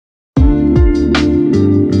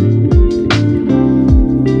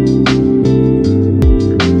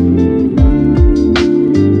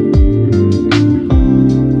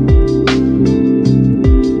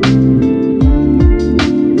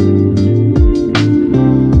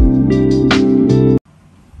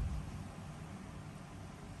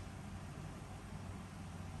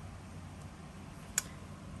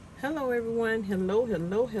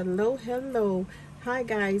everyone. Hello. Hi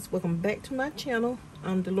guys, welcome back to my channel.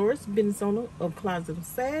 I'm Dolores, business owner of Closet of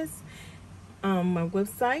SaSS. My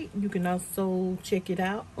website, you can also check it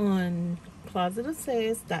out on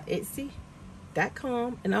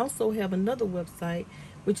closetofsass.etsy.com, and I also have another website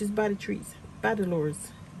which is by the treats by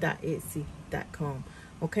Dolores.etsy.com.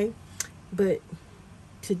 Okay, but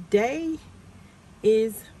today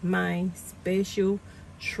is my special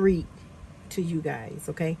treat to you guys.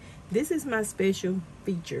 Okay, this is my special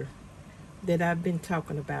feature that I've been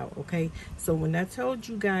talking about. Okay, so when I told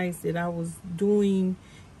you guys that I was doing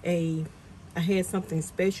I had something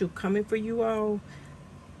special coming for you all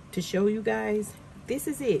to show you guys, this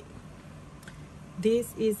is it.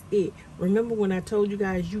 Remember when I told you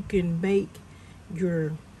guys you can make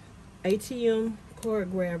your ATM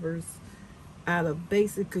card grabbers out of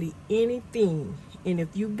basically anything? And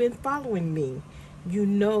if you've been following me, you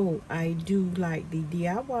know I do like the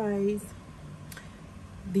DIYs,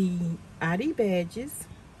 the ID badges,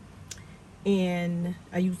 and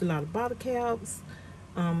I use a lot of bottle caps,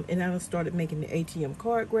 and I started making the ATM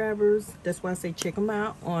card grabbers. That's why I say check them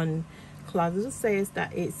out on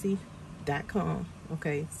closetofsass.etsy.com.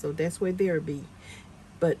 okay, so that's where they'll be.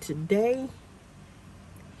 But today,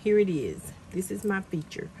 here it is. This is my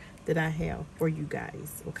feature that I have for you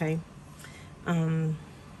guys. Okay, I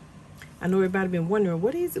know everybody been wondering,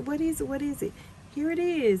 what is it? Here it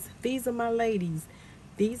is. These are my ladies.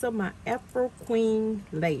 These are my Afro Queen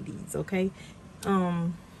ladies. Okay,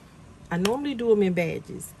 I normally do them in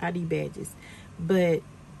badges, ID badges, but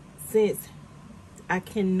since I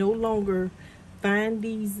can no longer find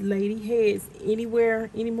these lady heads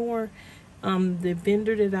anywhere anymore, the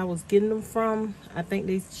vendor that I was getting them from, I think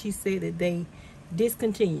she said that they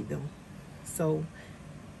discontinued them. So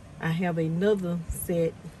I have another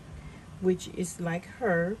set which is like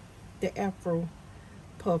her, the Afro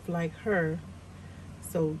puff like her.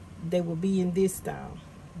 So they will be in this style.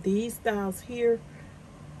 These styles here,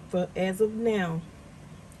 for as of now,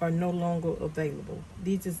 are no longer available.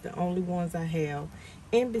 These is the only ones I have,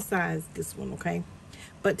 and besides this one. Okay,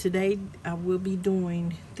 but today I will be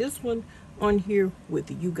doing this one on here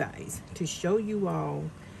with you guys to show you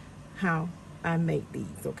all how I make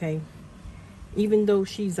these. Okay, even though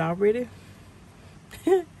she's already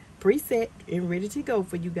preset and ready to go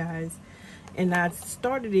for you guys, and I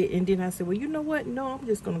started it, and then I said, well, you know what, no, I'm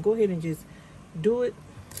just gonna go ahead and just do it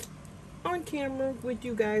on camera with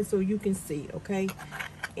you guys so you can see. Okay,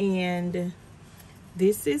 and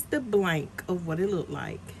this is the blank of what it looked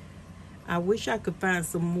like. I wish I could find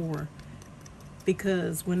some more,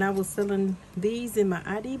 because when I was selling these in my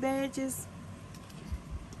ID badges,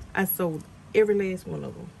 I sold every last one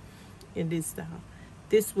of them in this style.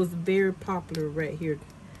 This was very popular right here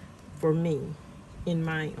for me in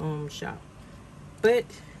my shop. But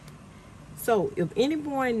so if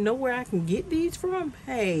anyone know where I can get these from,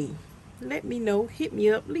 hey, let me know. Hit me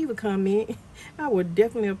up, leave a comment. I would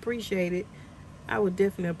definitely appreciate it.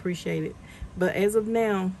 But as of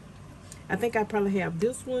now, I think I probably have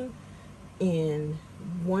this one and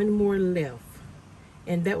one more left,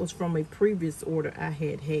 and that was from a previous order I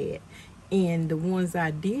had. And the ones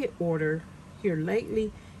I did order here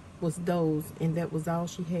lately was those, and that was all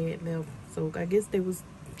she had left. So I guess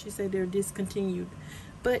she said they're discontinued,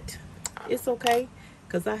 but it's okay,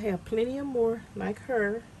 because I have plenty of more like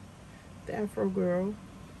her, the Afro girl,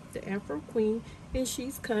 the Afro Queen, and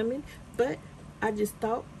she's coming. But I just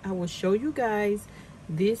thought I would show you guys.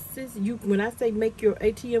 This is you. When I say make your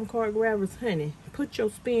ATM card grabbers, honey, put your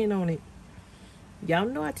spin on it. Y'all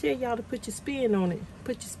know I tell y'all to put your spin on it.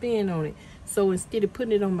 So instead of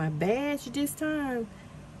putting it on my badge this time,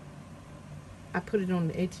 I put it on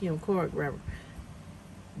the ATM card grabber.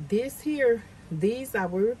 These I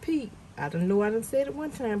will repeat. I don't know, I done said it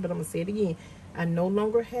one time, but I'm gonna say it again. I no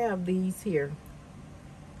longer have these here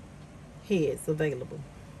heads available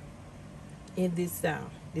in this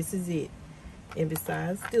style. This is it. And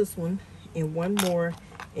besides this one and one more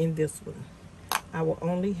in this one, I will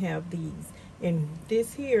only have these. And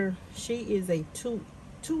this here, she is a 2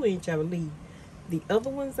 inch, I believe. The other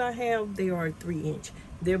ones I have, they are 3 inch.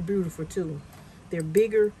 They're beautiful too. They're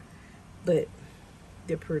bigger, but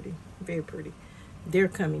they're pretty, very pretty. They're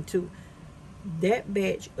coming too. That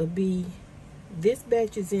batch will be, this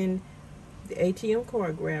batch is in the ATM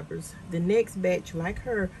card grabbers. The next batch, like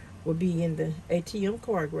her, will be in the ATM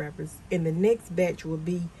card grabbers, and the next batch will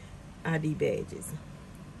be ID badges,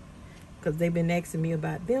 because they've been asking me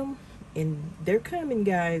about them, and they're coming,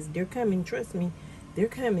 guys. They're coming, trust me. They're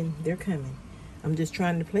coming. I'm just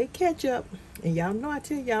trying to play catch up, and y'all know I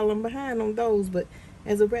tell y'all I'm behind on those, but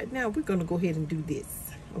as of right now, we're gonna go ahead and do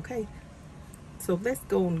this. Okay, So let's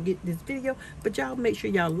go and get this video. But y'all make sure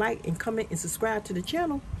y'all like and comment and subscribe to the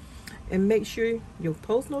channel. And make sure your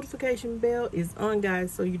post notification bell is on,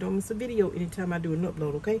 guys, so you don't miss a video anytime I do an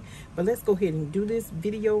upload, okay? But let's go ahead and do this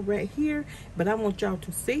video right here. But I want y'all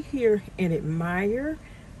to sit here and admire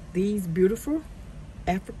these beautiful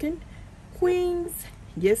African queens.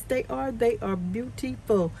 Yes, they are. They are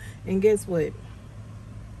beautiful. And guess what?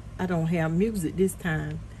 I don't have music this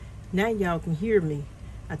time. Now y'all can hear me.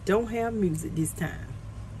 I don't have music this time.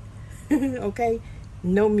 Okay?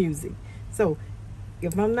 No music. So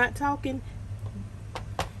if I'm not talking,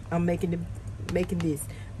 I'm making this.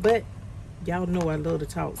 But y'all know I love to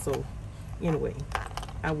talk, so anyway,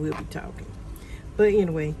 I will be talking. But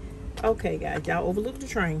anyway, okay, guys, y'all overlook the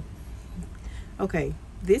train. Okay,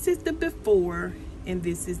 this is the before and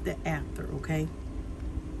this is the after, okay?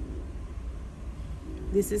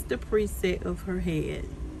 This is the preset of her head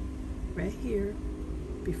right here,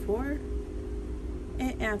 before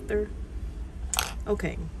and after.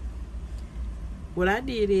 Okay. What I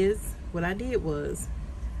did was,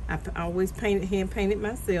 I always hand painted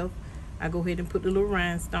myself. I go ahead and put the little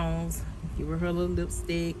rhinestones, give her little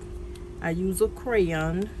lipstick. I use a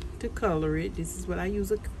crayon to color it. This is what I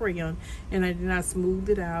use, a crayon. And then I smoothed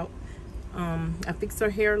it out. I fixed her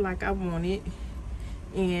hair like I wanted.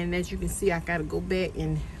 And as you can see, I gotta go back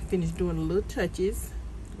and finish doing the little touches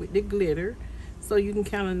with the glitter. So you can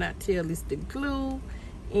kind of not tell it's the glue.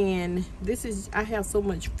 And this is, I have so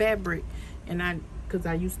much fabric, and because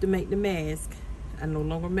I used to make the mask, I no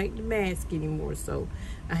longer make the mask anymore, so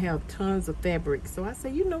I have tons of fabric. So I say,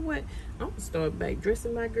 you know what, I'm gonna start back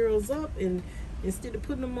dressing my girls up, and instead of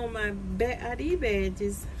putting them on my ID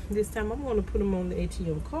badges, this time I'm gonna put them on the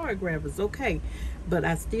ATM card grabbers, okay? But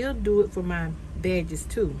I still do it for my badges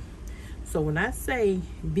too. So when I say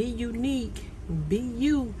be unique, be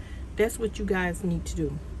you, that's what you guys need to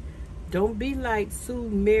do. Don't be like Sue,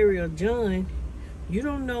 Mary, or John. You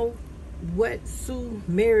don't know what Sue,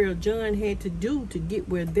 Mary, or John had to do to get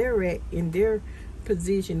where they're at in their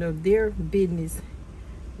position of their business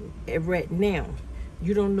right now.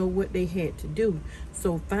 You don't know what they had to do.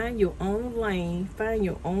 So find your own lane, find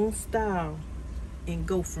your own style, and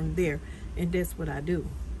go from there. And that's what I do.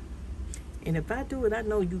 And if I do it, I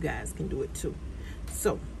know you guys can do it too.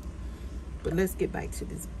 So, but let's get back to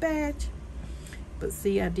this badge. But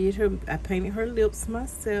see, I painted her lips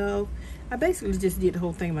myself. I basically just did the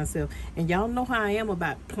whole thing myself. And y'all know how I am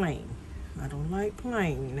about plain. I don't like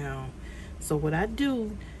plain now. So what I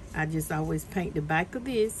do, I just always paint the back of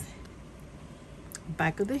this,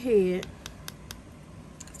 back of the head,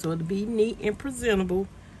 so it'll be neat and presentable.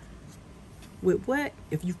 With what?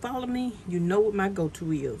 If you follow me, you know what my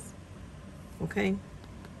go-to is. Okay?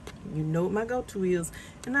 You know what my go-to is.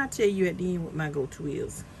 And I'll tell you at the end what my go-to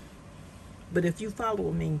is. But if you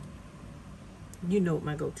follow me, you know what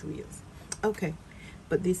my go-to is. Okay,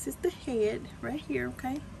 but this is the head right here,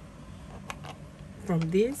 okay? From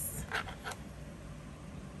this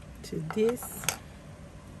to this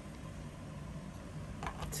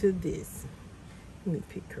to this. Let me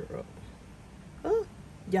pick her up. Oh,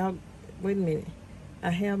 y'all, wait a minute. I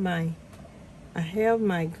have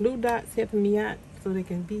my glue dots helping me out so they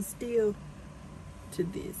can be still to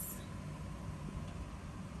this.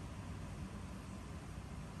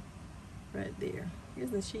 Right there.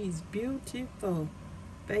 Isn't she beautiful?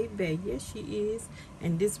 Baby, yes she is.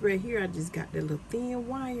 And this right here, I just got that little thin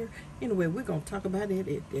wire. Anyway, we're going to talk about it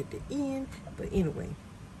at the end. But anyway,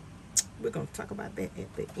 we're going to talk about that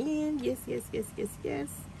at the end. Yes. We're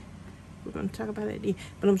going to talk about it at the end.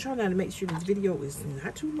 But I'm trying to make sure this video is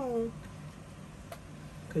not too long,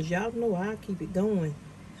 because y'all know I'll keep it going.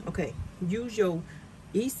 Okay, use your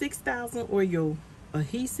E6000 or your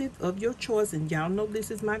adhesive of your choice, and y'all know this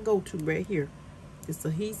is my go-to right here. It's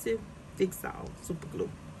adhesive fix-all super glue.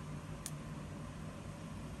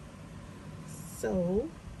 So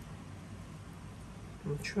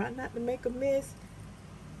I'm trying not to make a mess,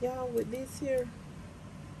 y'all, with this here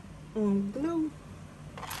glue.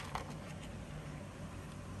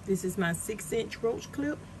 This is my 6-inch roach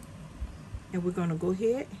clip, and we're gonna go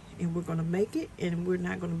ahead and we're gonna make it, and we're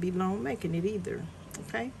not gonna be long making it either.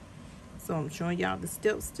 Okay, so I'm showing y'all the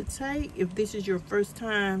steps to take. If this is your first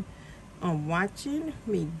time watching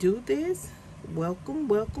me do this, welcome.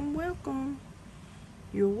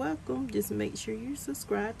 You're welcome. Just make sure you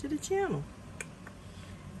subscribe to the channel.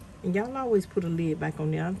 And y'all always put a lid back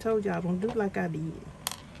on there. I told y'all, don't do like I did.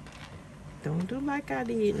 Don't do like I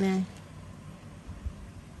did now.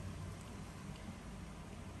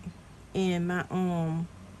 And my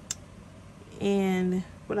and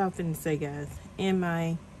what I was finna say, guys, and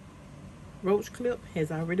my roach clip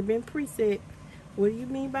has already been preset What do you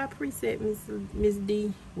mean by preset, Miss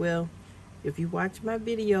D? Well, if you watch my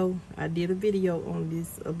video, I did a video on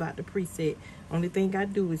this about the preset. Only thing I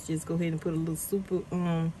do is just go ahead and put a little super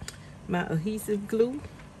my adhesive glue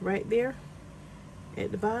right there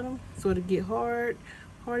at the bottom, so it'll get hard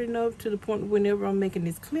enough to the point whenever I'm making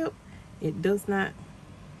this clip, it does not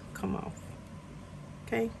come off.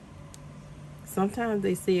 Okay. Sometimes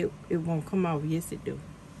they say it won't come off. Yes, it do.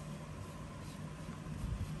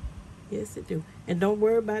 Yes, it do. And don't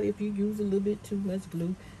worry about it if you use a little bit too much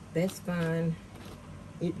glue. That's fine.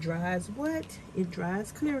 It dries what? It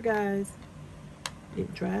dries clear, guys.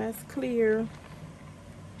 It dries clear.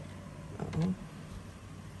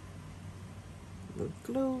 The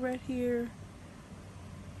glue right here.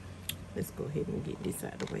 Let's go ahead and get this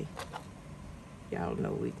out of the way. Y'all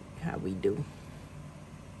know how we do.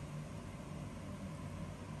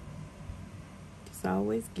 Just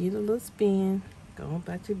always get a little spin. Go on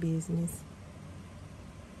about your business.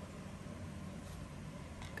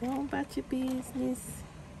 Go on about your business.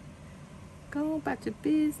 Go on about your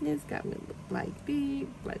business. Got me a little black bead,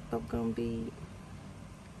 black bubblegum bead.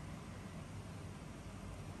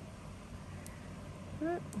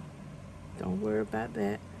 But don't worry about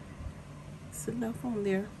that. It's enough on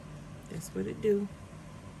there. That's what it do.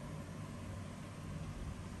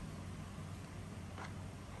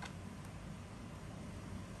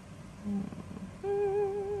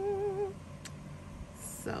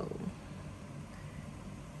 So,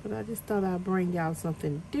 but I just thought I'd bring y'all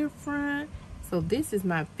something different. So this is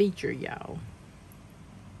my feature, y'all.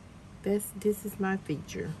 This is my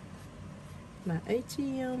feature. My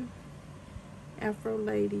ATM Afro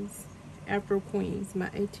ladies, Afro queens, my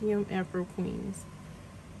ATM Afro queens.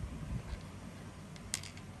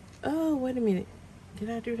 Oh, wait a minute.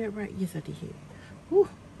 Did I do that right? Yes, I did. Whew,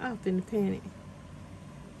 I was finna panic.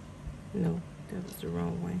 No, that was the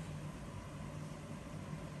wrong way.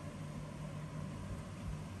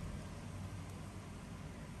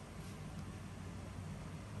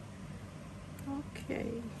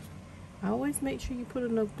 Okay. Always make sure you put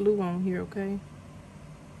enough glue on here, okay?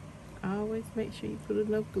 Always make sure you put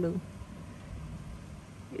enough glue.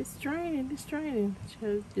 It's draining, it's draining.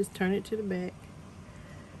 Just turn it to the back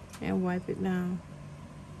and wipe it down.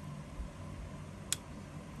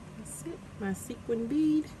 That's it, my sequin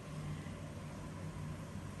bead.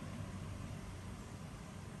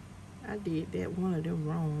 I did that one of them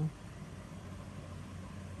wrong,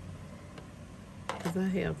 because I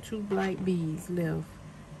have 2 black beads left,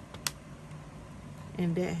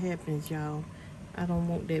 and that happens, y'all. I don't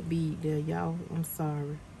want that bead there, y'all. I'm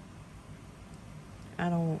sorry. I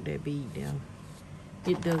don't want that bead there.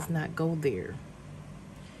 It does not go there.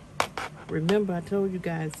 Remember, I told you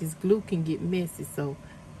guys this glue can get messy, so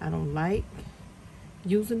I don't like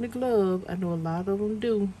using the glove. I know a lot of them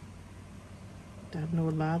do. I know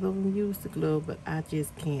a lot of them use the glove, but I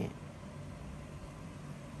just can't.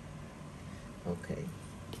 Okay,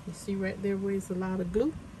 you see right there where it's a lot of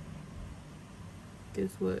glue?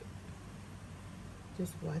 Guess what?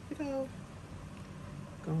 Just wipe it off.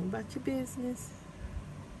 Go on about your business.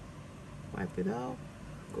 Wipe it off.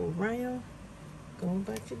 Go around. Go on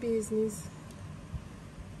about your business.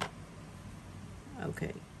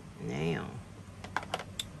 Okay, now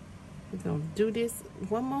we're gonna do this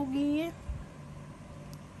one more again.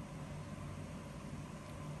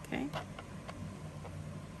 Okay.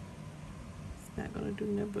 It's not gonna do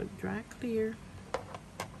nothing but dry clear.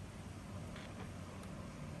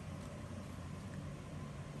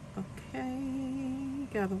 Okay,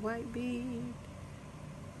 got a white bead.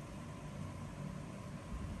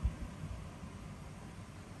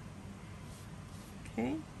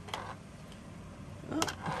 Okay. Oh.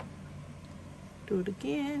 Do it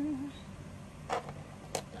again.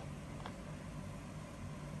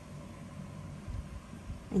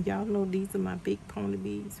 And y'all know these are my big pony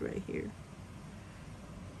beads right here.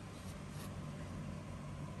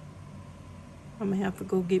 I'm gonna have to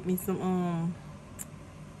go get me some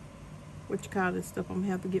what you call this stuff. I'm gonna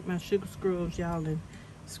have to get my sugar scrubs, y'all, and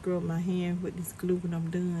scrub my hand with this glue when I'm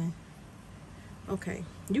done. Okay,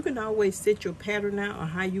 you can always set your pattern out or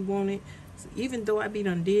how you want it. So even though I be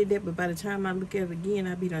done did that, but by the time I look at it again,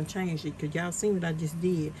 I be done changed it. Cause y'all seen what I just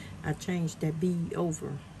did. I changed that bead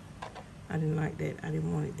over. I didn't like that. I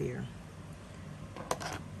didn't want it there.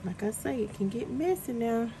 Like I say, it can get messy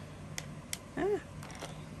now. Ah.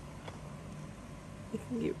 It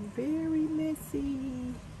can get very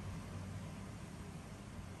messy.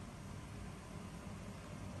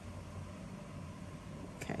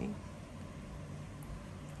 Okay.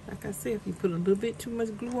 Like I said, if you put a little bit too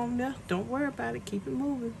much glue on there, don't worry about it. Keep it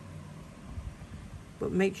moving.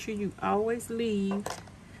 But make sure you always leave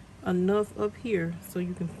enough up here so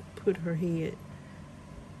you can put her head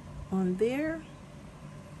on there.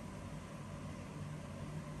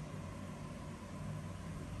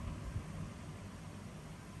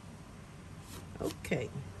 Okay.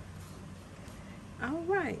 All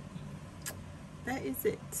right. That is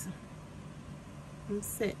it. I'm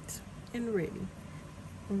set and ready.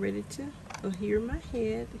 I'm ready to adhere my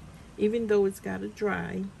head, even though it's got to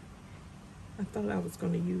dry. I thought I was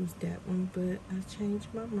going to use that one, but I changed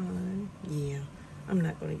my mind. Yeah, I'm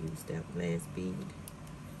not going to use that last bead.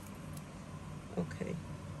 Okay.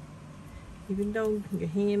 Even though your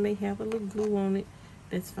hand may have a little glue on it,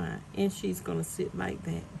 that's fine. And she's going to sit like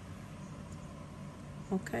that.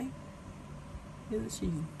 Okay? And she's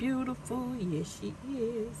beautiful. Yes, she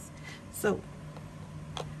is. So,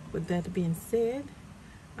 with that being said,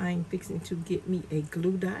 I'm fixing to get me a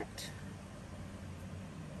glue dot.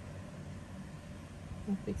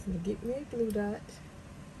 I'm fixing to get me a glue dot,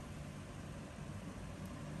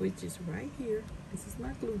 which is right here. This is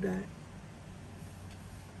my glue dot. I'm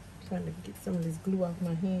trying to get some of this glue off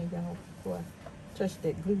my hand, y'all, before I touch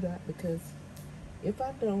that glue dot, because if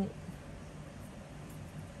I don't,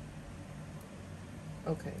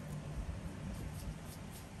 okay.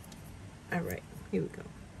 All right, here we go.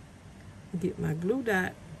 Get my glue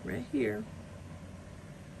dot right here.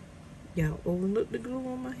 Y'all overlook the glue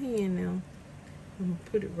on my hand now. I'm gonna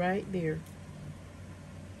put it right there.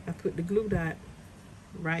 I put the glue dot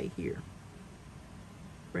right here.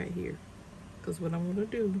 Right here. Because what I'm gonna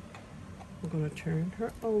do, I'm gonna turn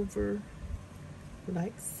her over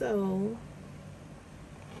like so.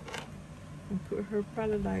 And put her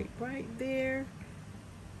probably like right there.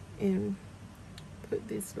 And put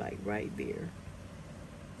this like right there.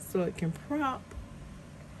 So it can prop.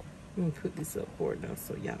 Let me put this up for now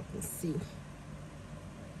so y'all can see.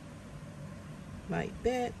 Like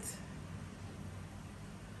that.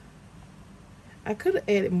 I could have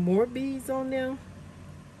added more beads on there.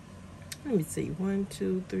 Let me see. 1,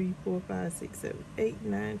 2, 3, 4, 5, 6, 7, 8,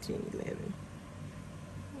 9, 10, 11.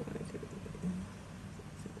 1, 2, 3, 4, 5, 6, 7,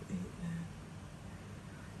 8,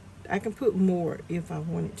 9. I can put more if I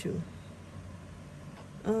wanted to.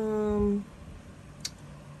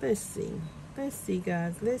 Let's see. Let's see,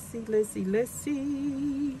 guys. Let's see.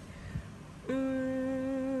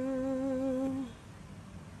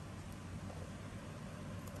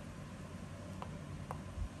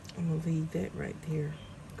 I'm gonna leave that right there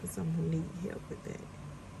because I'm gonna need help with that.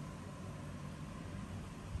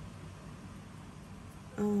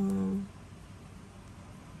 I'm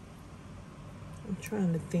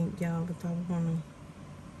trying to think, y'all, if I wanna.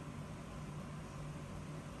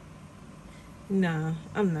 Nah,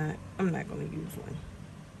 I'm not gonna use one.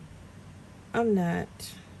 I'm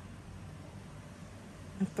not.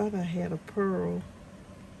 I thought I had a pearl,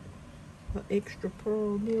 an extra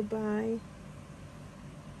pearl nearby.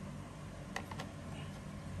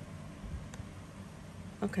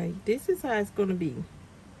 Okay, this is how it's gonna be.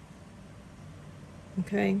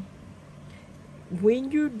 Okay.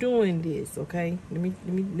 When you're doing this, okay, let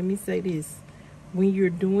me say this. When you're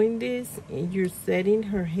doing this and you're setting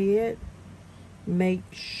her head, make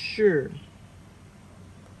sure,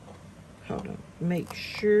 hold on, make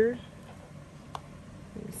sure,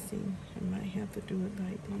 let me see, I might have to do it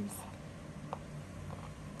like this.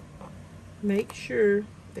 Make sure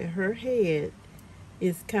that her head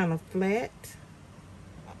is kind of flat.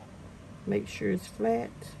 Make sure it's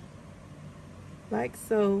flat, like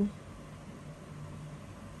so.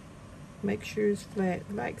 Make sure it's flat,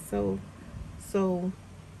 like so. So,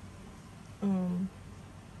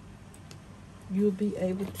 you'll be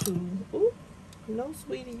able to, ooh, no,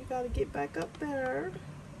 sweetie, you gotta get back up there.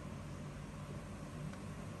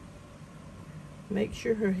 Make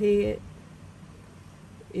sure her head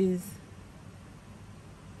is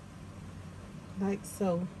like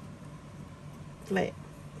so, flat.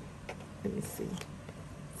 Let me see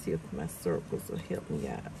if my circles will help me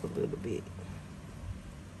out a little bit.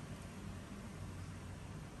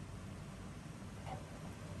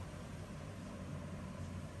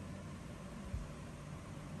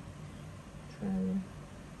 Trying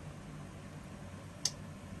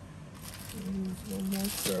to use one more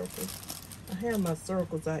circle. I have my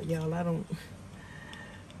circles out, y'all. I don't.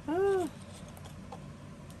 Ah.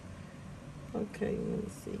 Okay, let me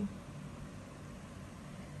see.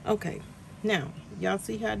 Okay, now y'all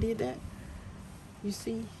see how I did that? You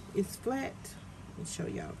see, it's flat. Let me show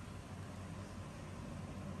y'all.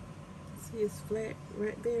 See, it's flat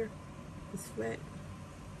right there. It's flat.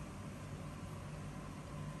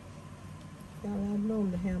 Y'all, I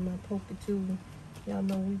normally have my poker tool. Y'all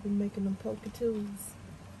know we've been making them poker tools.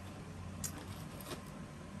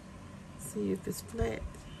 See if it's flat.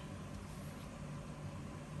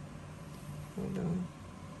 Hold on.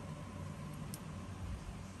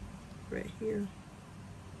 Right here.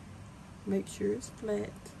 Make sure it's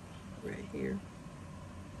flat. Right here.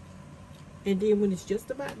 And then when it's just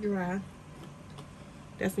about dry,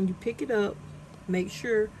 that's when you pick it up. Make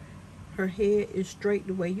sure her head is straight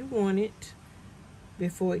the way you want it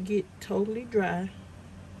before it get totally dry.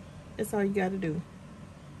 That's all you got to do.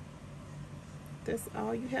 That's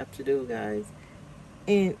all you have to do, guys.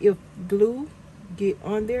 And if glue get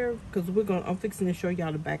on there, because I'm fixing to show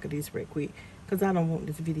y'all the back of this right quick, because I don't want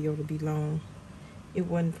this video to be long. It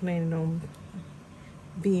wasn't planning on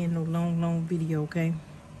being no long video, okay?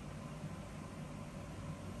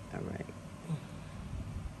 All right.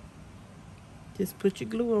 Just put your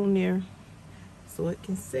glue on there so it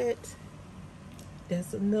can set.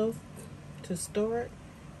 That's enough to start,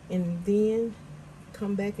 and then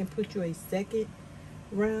come back and put you a second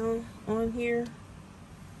round on here.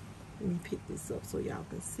 Let me pick this up so y'all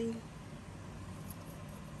can see.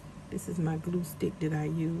 This is my glue stick that I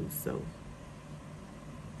use, so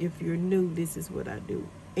if you're new, this is what I do.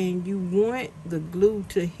 And you want the glue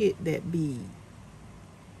to hit that bead.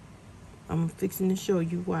 I'm fixing to show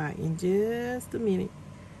you why in just a minute.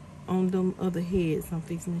 On them other heads, I'm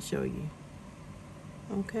fixing to show you.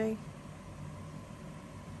 Okay?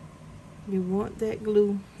 You want that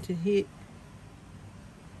glue to hit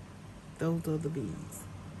those other beads.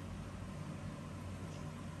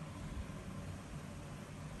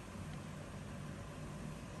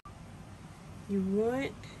 You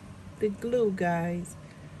want the glue, guys,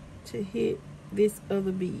 to hit this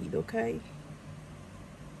other bead, okay?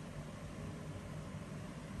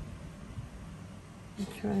 I'm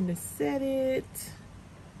trying to set it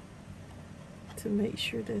to make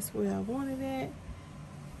sure that's where I want it at.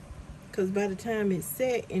 Because by the time it's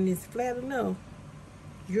set and it's flat enough,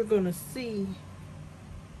 you're gonna see,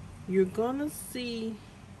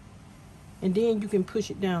 and then you can push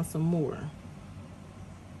it down some more.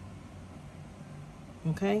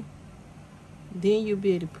 Okay? Then you'll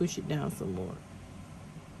be able to push it down some more.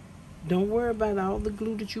 Don't worry about all the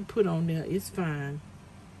glue that you put on there. It's fine.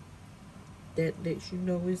 That lets you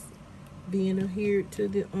know it's being adhered to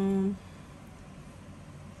the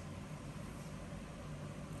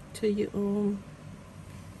to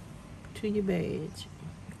your badge.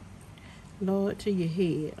 Lord, to your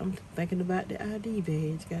head. I'm thinking about the ID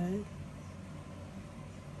badge, guys.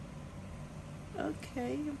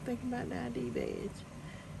 Okay, I'm thinking about the ID badge.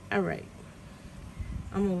 Alright.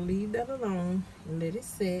 I'm gonna leave that alone and let it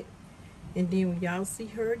set. And then when y'all see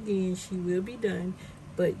her again, she will be done.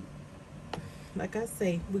 But like I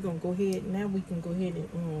say, we're gonna go ahead now. We can go ahead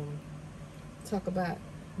and talk about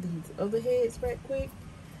these other heads right quick.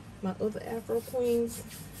 My other Afro queens.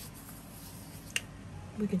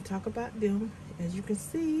 We can talk about them. As you can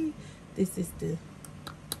see, this is the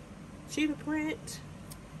cheetah print.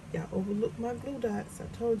 Y'all overlooked my glue dots. I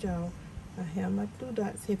told y'all I have my glue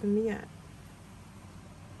dots helping me out.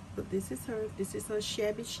 But this is her. This is her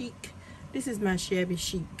shabby chic. This is my shabby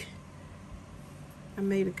chic. I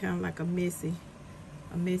made it kind of like a messy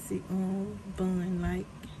bun, like.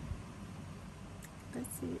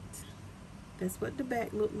 That's it. That's what the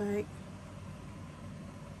back look like.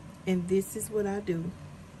 And this is what I do.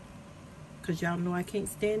 Because y'all know I can't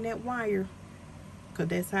stand that wire. Because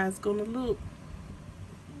that's how it's going to look.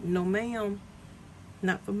 No ma'am.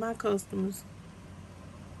 Not for my customers.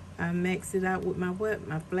 I max it out with my what?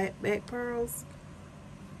 My flat back pearls.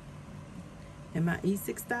 And my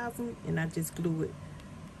E6000. And I just glue it.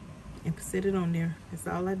 And set it on there. That's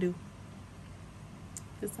all I do.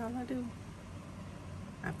 That's all I do.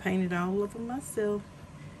 I painted all of them myself.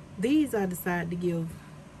 These I decided to give.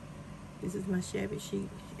 This is my shabby chic.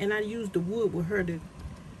 And I used the wood with her to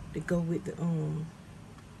go with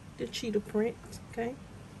the cheetah print. Okay.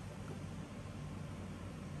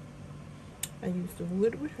 I used the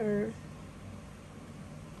wood with her.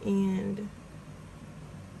 And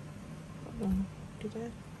hold on.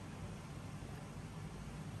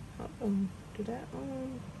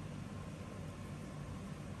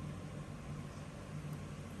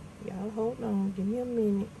 Y'all hold on, give me a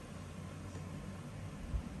minute.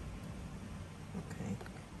 Okay.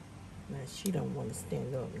 Now she don't want to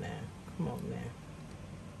stand up now. Come on now.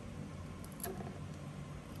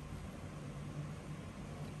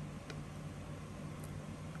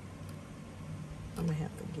 I'm gonna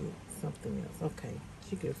have to get something else. Okay,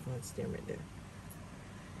 she just wants to stand right there.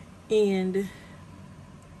 And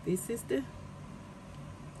this is the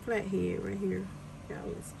flathead right here.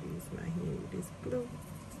 Y'all excuse my hand with this glue.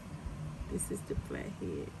 This is the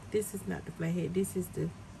flathead. This is not the flathead. This is the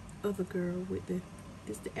other girl with the,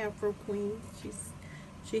 this the Afro queen.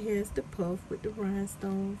 She has the puff with the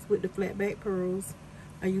rhinestones, with the flat back pearls.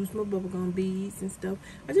 I used my bubblegum beads and stuff.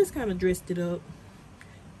 I just kind of dressed it up.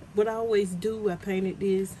 What I always do, I painted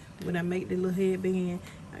this when I make the little headband,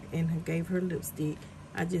 and I gave her lipstick.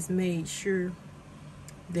 I just made sure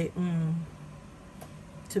that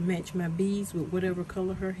to match my beads with whatever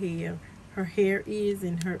color her hair is,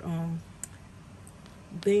 and her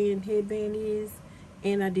headband is.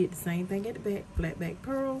 And I did the same thing at the back, flat back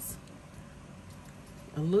pearls,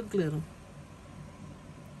 a little glitter,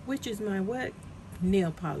 which is my what?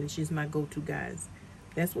 Nail polish is my go-to, guys.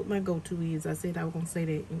 That's what my go-to is. I said I was gonna say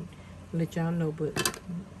that and let y'all know, but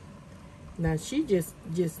now she just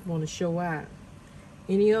want to show out.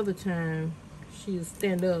 Any other time she'll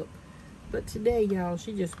stand up, but today, y'all,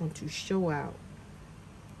 she just want to show out.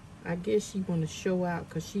 I guess she want to show out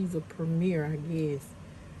because she's a premiere, I guess.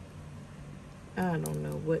 I don't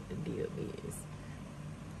know what the deal is.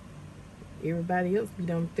 Everybody else be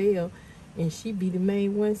done fail, and she be the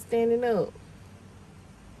main one standing up.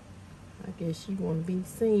 I guess she want to be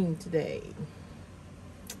seen today.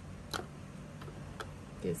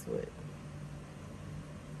 Guess what?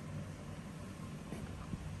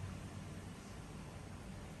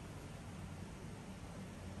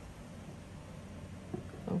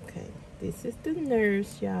 Okay, this is the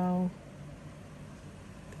nurse, y'all.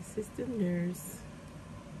 This is the nurse.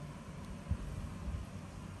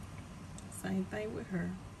 Same thing with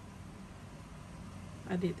her.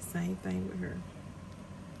 I did the same thing with her.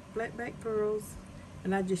 Flat back pearls,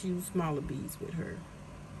 and I just used smaller beads with her.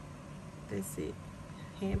 That's it.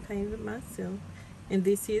 Hand painted it myself. And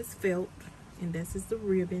this is felt, and this is the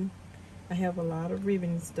ribbon. I have a lot of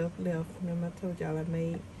ribbon and stuff left. Remember I told y'all I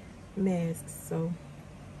made masks, so.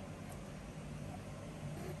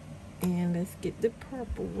 And let's get the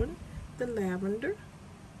purple one, the lavender.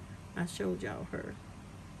 I showed y'all her.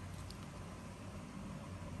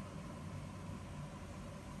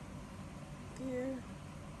 There.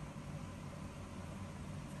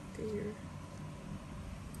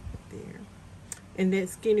 There. And that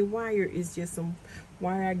skinny wire is just some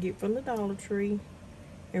wire I get from the Dollar Tree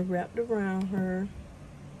and wrapped around her.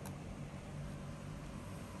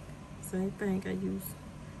 Same thing. I use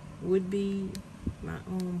wood bead, my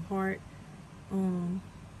heart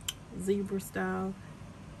zebra style,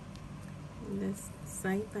 and that's the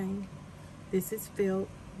same thing. This is felt,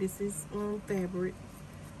 this is fabric.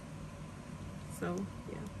 So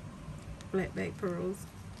yeah, flat back pearls,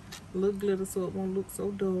 a little glitter so it won't look so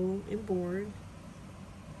dull and boring.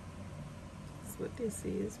 That's what this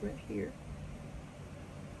is right here.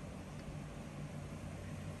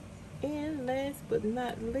 And last but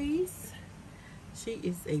not least, she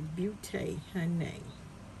is a beauty, honey.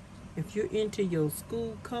 If you're into your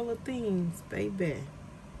school color things, baby,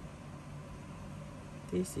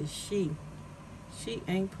 this is she. She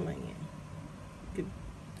ain't playing.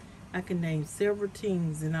 I can name several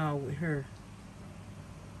teams and all with her.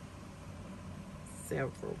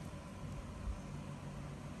 Several.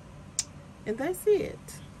 And that's it.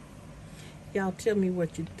 Y'all tell me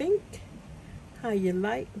what you think. How you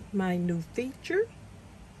like my new feature.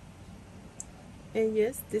 And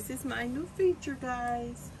yes, this is my new feature,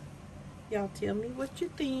 guys. Y'all tell me what you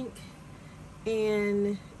think.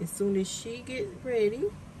 And as soon as she gets ready,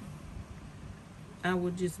 I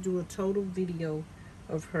will just do a total video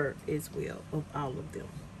of her as well, of all of them.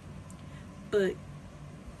 But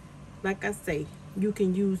like I say, you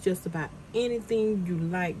can use just about anything you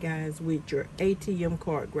like, guys, with your ATM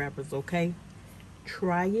card grabbers, okay?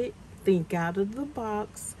 Try it. Think out of the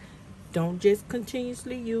box. Don't just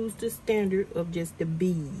continuously use the standard of just the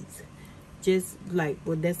beads. Just like,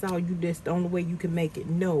 well, that's all you, that's the only way you can make it.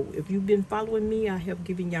 No, if you've been following me, I have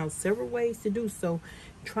given y'all several ways to do so.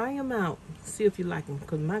 Try them out. See if you like them,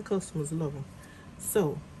 because my customers love them.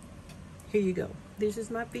 So, here you go. This is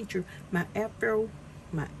my feature. My afro,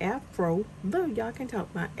 look, y'all can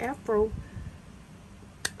talk. My afro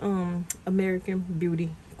American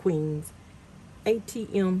Beauty Queens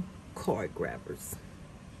ATM card grabbers.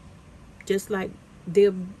 Just like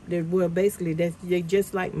they're well, basically they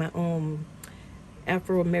just like my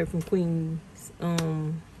Afro American Queens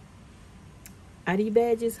ID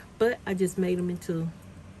badges, but I just made them into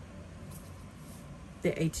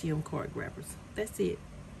the ATM card grabbers. That's it.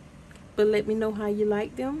 But let me know how you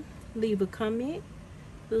like them. Leave a comment,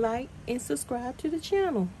 like, and subscribe to the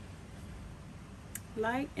channel.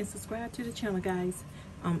 Like and subscribe to the channel, guys.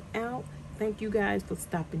 I'm out. Thank you guys for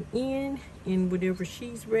stopping in, and whenever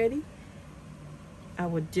she's ready, I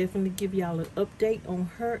will definitely give y'all an update on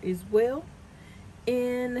her as well.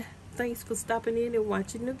 And thanks for stopping in and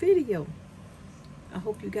watching the video. I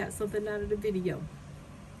hope you got something out of the video.